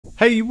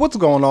Hey, what's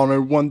going on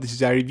everyone, this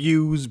is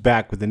iReviews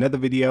back with another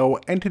video,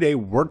 and today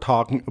we're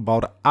talking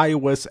about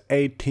iOS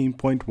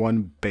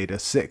 18.1 Beta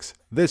 6.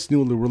 This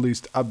newly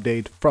released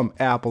update from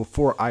Apple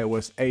for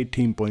iOS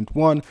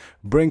 18.1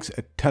 brings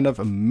a ton of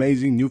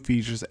amazing new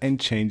features and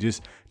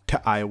changes to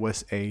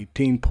iOS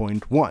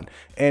 18.1,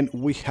 and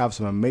we have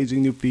some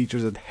amazing new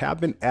features that have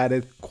been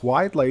added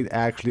quite late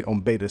actually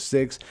on Beta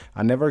 6.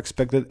 I never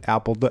expected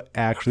Apple to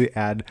actually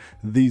add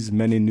these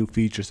many new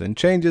features and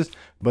changes,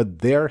 but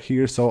they're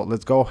here, so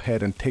let's go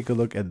ahead and take a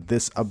look at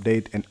this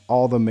update and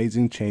all the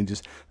amazing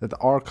changes that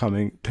are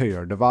coming to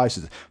your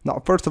devices.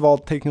 Now, first of all,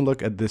 taking a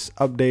look at this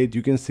update,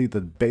 you can see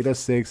that Beta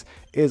 6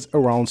 is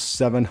around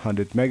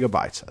 700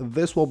 megabytes.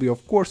 This will be,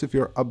 of course, if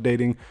you're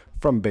updating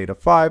from Beta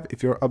 5,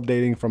 if you're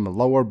updating from a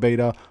lower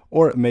beta,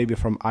 or maybe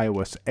from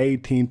iOS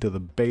 18 to the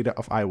beta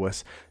of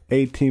iOS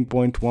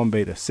 18.1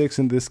 Beta 6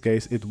 in this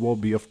case, it will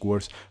be, of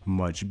course,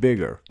 much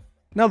bigger.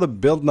 Now, the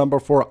build number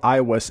for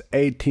iOS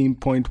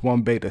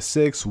 18.1 Beta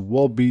 6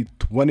 will be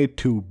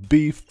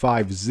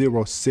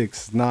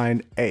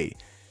 22B5069A.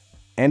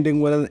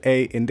 Ending with an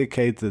A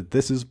indicates that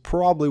this is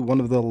probably one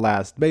of the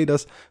last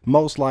betas.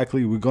 Most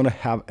likely we're gonna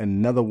have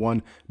another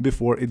one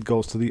before it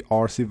goes to the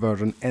RC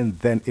version and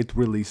then it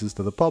releases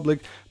to the public,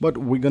 but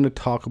we're gonna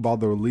talk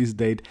about the release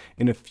date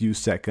in a few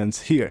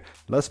seconds here.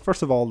 Let's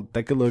first of all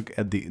take a look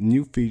at the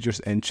new features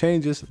and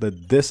changes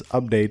that this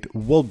update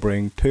will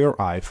bring to your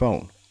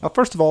iPhone. Now,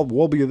 first of all,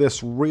 will be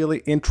this really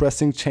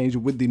interesting change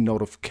with the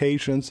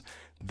notifications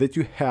that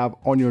you have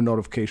on your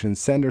notification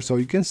center. So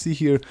you can see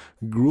here,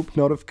 group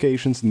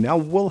notifications now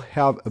will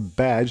have a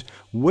badge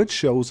which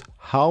shows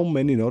how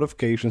many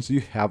notifications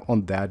you have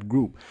on that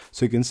group.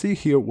 So you can see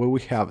here where we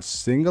have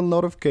single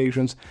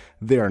notifications,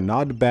 they are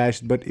not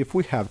badged, but if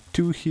we have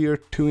two here,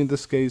 two in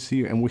this case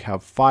here, and we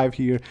have 5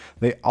 here,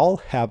 they all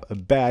have a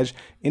badge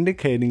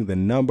indicating the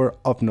number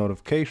of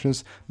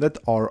notifications that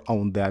are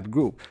on that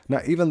group.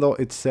 Now, even though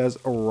it says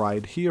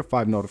right here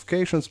 5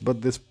 notifications,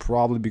 but this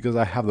probably because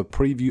I have the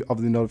preview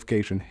of the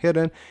notification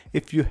hidden.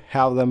 If you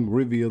have them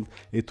revealed,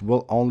 it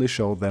will only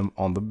show them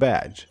on the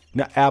badge.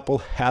 Now, Apple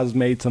has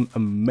made some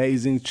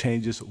amazing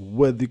changes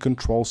with the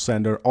control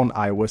center on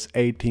iOS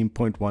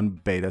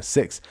 18.1 Beta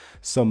 6.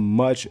 Some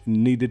much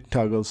needed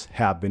toggles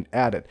have been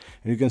added,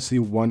 and you can see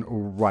one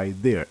right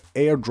there.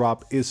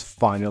 AirDrop is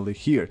finally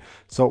here.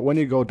 So when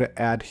you go to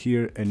add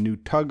here a new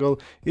toggle,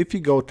 if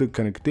you go to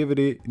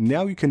connectivity,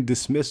 now you can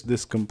dismiss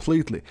this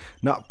completely.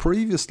 Now,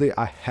 previously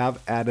I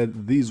have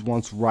added these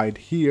ones right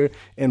here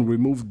and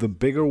removed the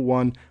bigger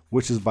one,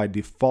 which is by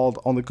default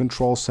on the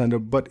control center,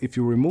 but if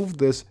you remove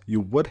this, you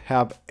would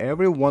have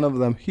every one of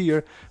them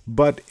here,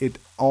 but it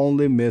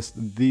only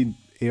missed the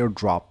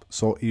AirDrop,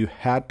 so you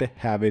had to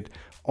have it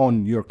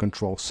on your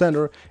control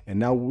center, and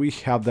now we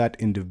have that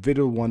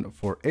individual one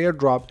for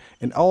AirDrop,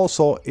 and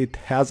also it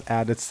has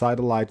added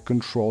satellite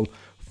control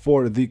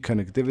for the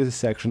connectivity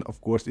section, of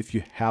course, if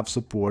you have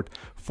support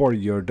for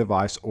your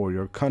device or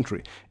your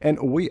country. And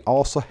we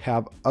also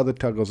have other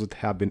toggles that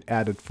have been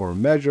added for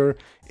measure.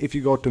 If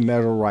you go to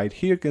measure right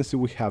here, you can see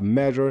we have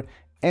measure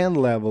and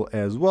level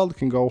as well. You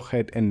can go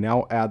ahead and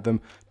now add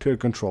them to your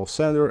control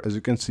center, as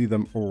you can see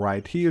them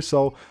right here.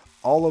 So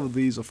all of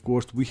these, of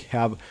course, we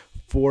have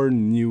 4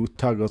 new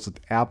toggles that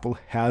Apple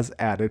has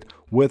added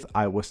with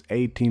iOS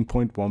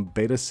 18.1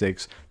 Beta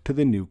 6 to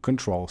the new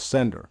control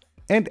center.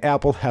 And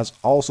Apple has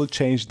also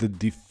changed the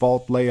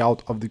default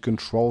layout of the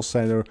control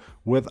center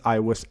with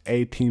iOS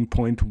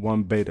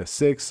 18.1 Beta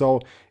 6. So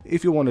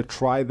if you want to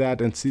try that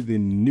and see the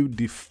new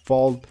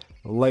default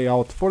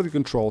layout for the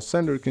control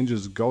center, you can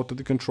just go to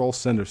the control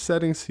center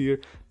settings here,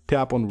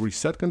 tap on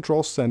Reset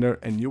Control Center,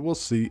 and you will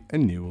see a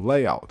new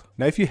layout.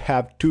 Now, if you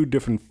have 2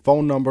 different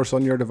phone numbers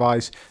on your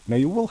device, now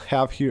you will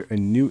have here a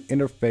new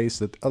interface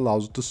that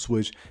allows you to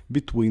switch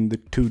between the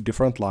 2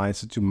 different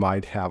lines that you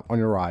might have on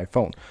your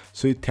iPhone.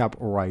 So you tap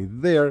right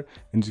there,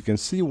 and you can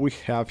see we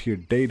have here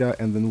data,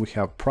 and then we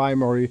have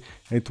primary.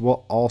 It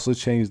will also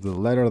change the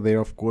letter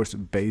there, of course,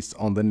 based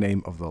on the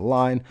name of the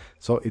line.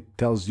 So it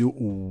tells you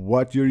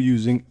what you're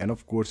using, and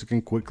of course, you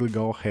can quickly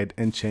go ahead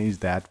and change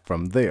that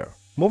from there.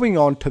 Moving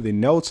on to the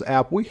Notes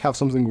app, we have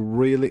something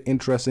really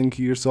interesting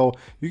here. So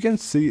you can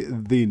see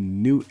the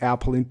new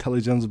Apple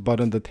Intelligence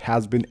button that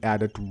has been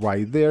added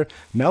right there.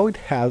 Now it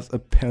has a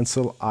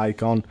pencil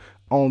icon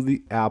on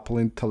the Apple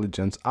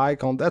Intelligence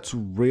icon. That's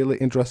really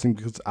interesting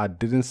because I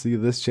didn't see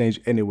this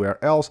change anywhere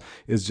else.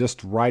 It's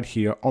just right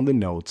here on the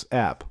Notes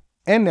app.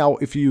 And now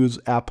if you use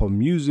Apple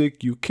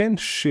Music, you can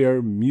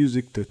share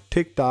music to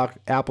TikTok.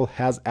 Apple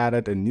has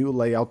added a new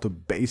layout to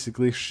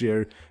basically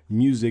share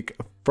music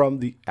from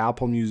the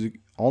Apple Music,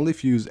 only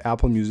if you use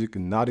Apple Music,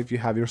 not if you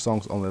have your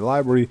songs on the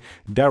library,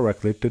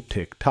 directly to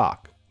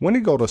TikTok. When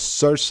you go to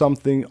search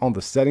something on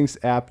the Settings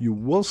app, you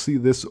will see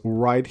this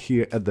right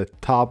here at the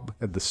top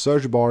at the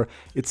search bar.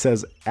 It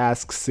says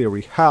Ask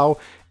Siri How,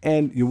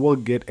 and you will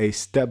get a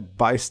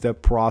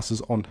step-by-step process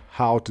on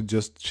how to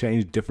just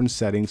change different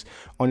settings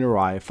on your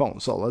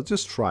iPhone. So let's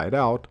just try it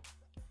out.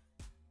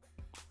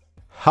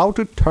 How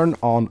to turn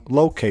on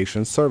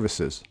location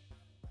services.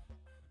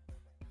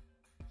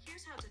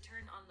 Here's how to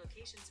turn on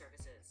location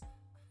services.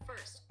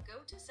 First, go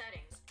to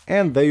Settings.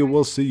 And there you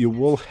will see you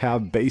will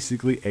have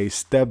basically a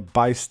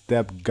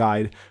step-by-step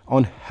guide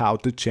on how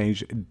to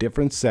change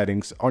different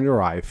settings on your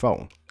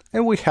iPhone.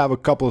 And we have a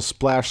couple of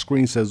splash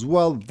screens as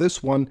well.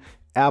 This one,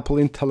 Apple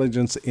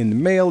Intelligence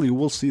in Mail. You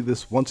will see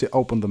this once you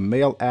open the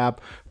Mail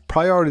app.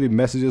 Priority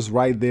messages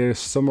right there,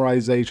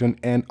 summarization,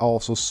 and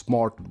also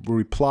smart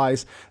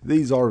replies.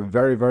 These are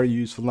very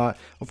useful. Now,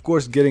 of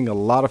course, getting a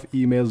lot of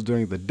emails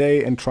during the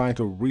day and trying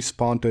to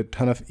respond to a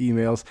ton of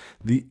emails.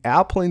 The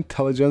Apple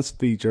Intelligence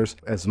features,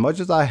 as much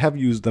as I have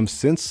used them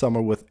since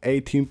summer with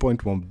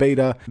 18.1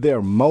 beta, they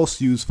are most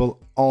useful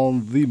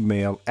on the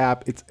Mail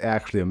app. It's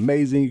actually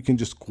amazing. You can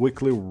just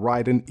quickly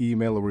write an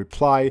email or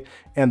reply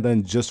and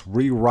then just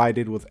rewrite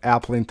it with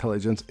Apple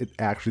Intelligence. It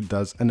actually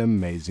does an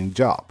amazing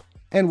job.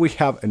 And we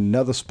have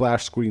another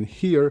splash screen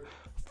here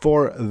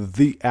for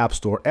the App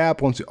Store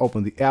app. Once you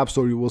open the App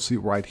Store, you will see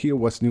right here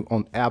what's new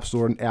on App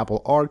Store and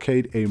Apple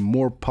Arcade, a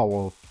more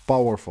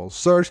powerful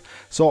search.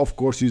 So of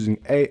course, using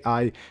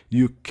AI,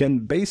 you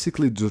can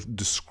basically just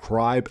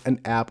describe an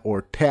app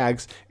or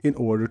tags in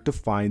order to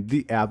find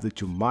the app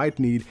that you might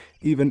need,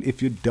 even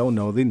if you don't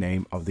know the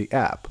name of the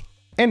app.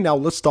 And now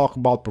let's talk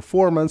about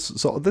performance.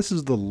 So this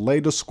is the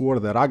latest score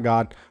that I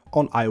got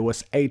on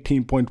iOS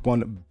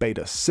 18.1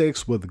 beta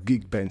 6 with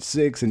Geekbench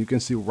 6, and you can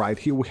see right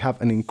here we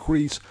have an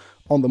increase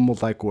on the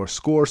multi-core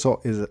score.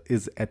 So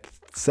is at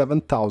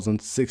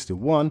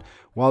 7,061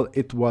 while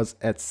it was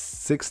at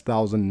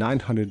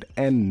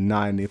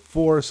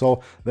 6,994.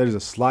 So there is a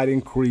slight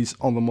increase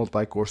on the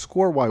multi-core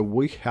score, while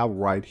we have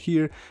right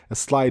here a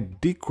slight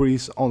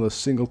decrease on the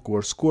single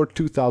core score,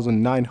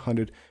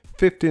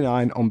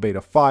 2,959 on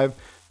beta 5.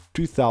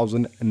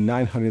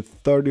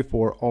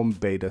 2,934 on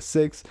beta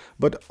 6,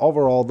 but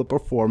overall the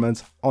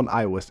performance on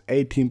iOS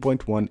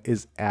 18.1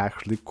 is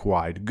actually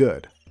quite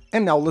good.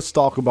 And now let's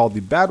talk about the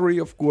battery.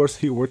 Of course,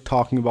 here we're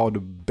talking about the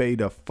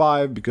beta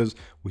 5 because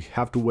we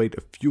have to wait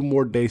a few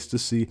more days to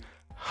see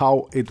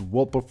how it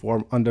will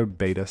perform under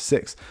beta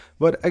 6.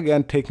 But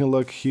again, taking a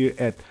look here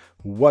at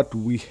what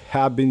we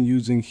have been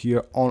using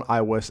here on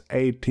iOS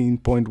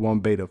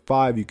 18.1 beta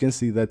 5, you can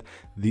see that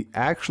the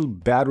actual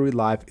battery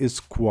life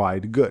is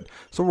quite good.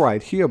 So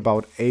right here,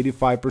 about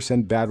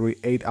 85% battery,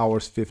 8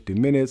 hours 50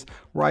 minutes.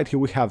 Right here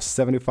we have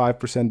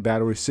 75%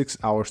 battery, 6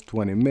 hours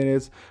 20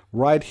 minutes.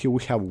 Right here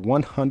we have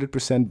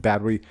 100%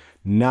 battery,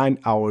 9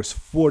 hours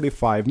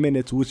 45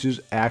 minutes, which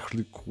is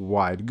actually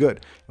quite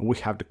good. And we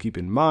have to keep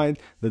in mind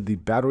that the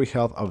battery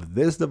health of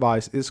this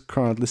device is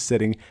currently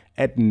sitting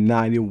at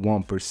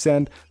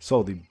 91%,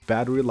 so the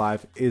battery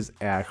life is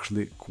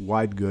actually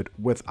quite good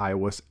with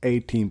iOS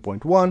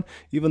 18.1,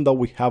 even though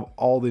we have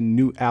all the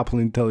new Apple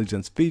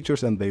Intelligence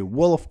features, and they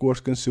will of course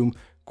consume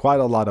quite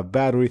a lot of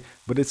battery,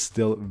 but it's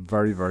still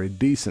very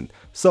decent.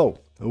 So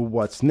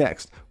what's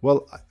next?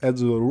 Well,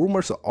 as the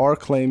rumors are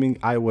claiming,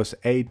 iOS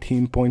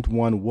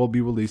 18.1 will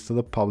be released to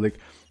the public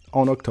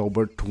on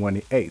October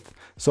 28th.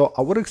 So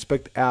I would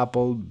expect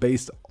Apple,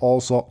 based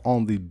also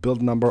on the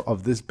build number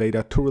of this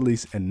beta, to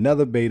release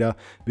another beta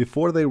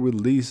before they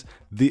release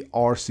the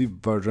RC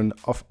version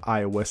of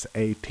iOS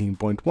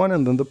 18.1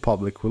 and then the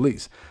public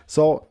release.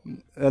 So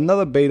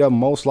another beta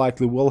most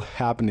likely will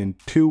happen in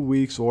 2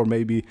 weeks or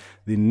maybe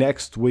the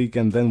next week,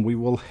 and then we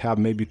will have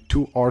maybe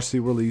 2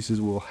 RC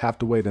releases. We'll have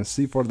to wait and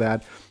see for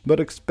that, but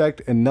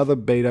expect another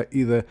beta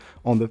either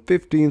on the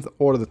 15th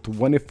or the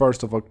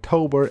 21st of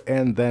October.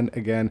 And then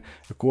again,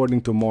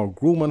 according to Mark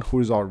Gurman, who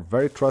is our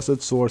very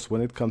trusted source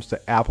when it comes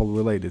to Apple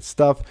related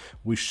stuff,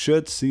 we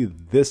should see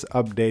this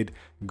update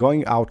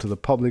going out to the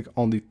public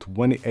on the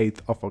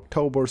 28th of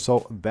October.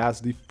 So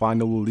that's the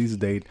final release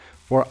date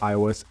for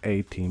iOS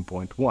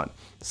 18.1.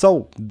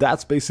 So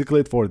that's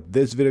basically it for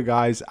this video,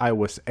 guys.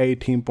 iOS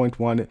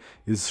 18.1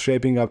 is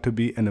shaping up to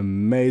be an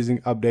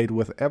amazing update.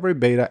 With every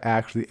beta,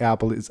 actually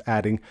Apple is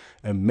adding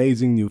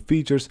amazing new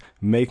features,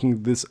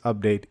 making this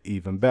update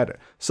even better.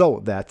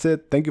 So that's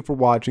it. Thank you for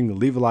watching.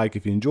 Leave a like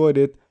if you enjoyed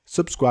it,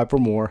 subscribe for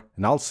more,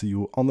 and I'll see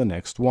you on the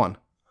next one.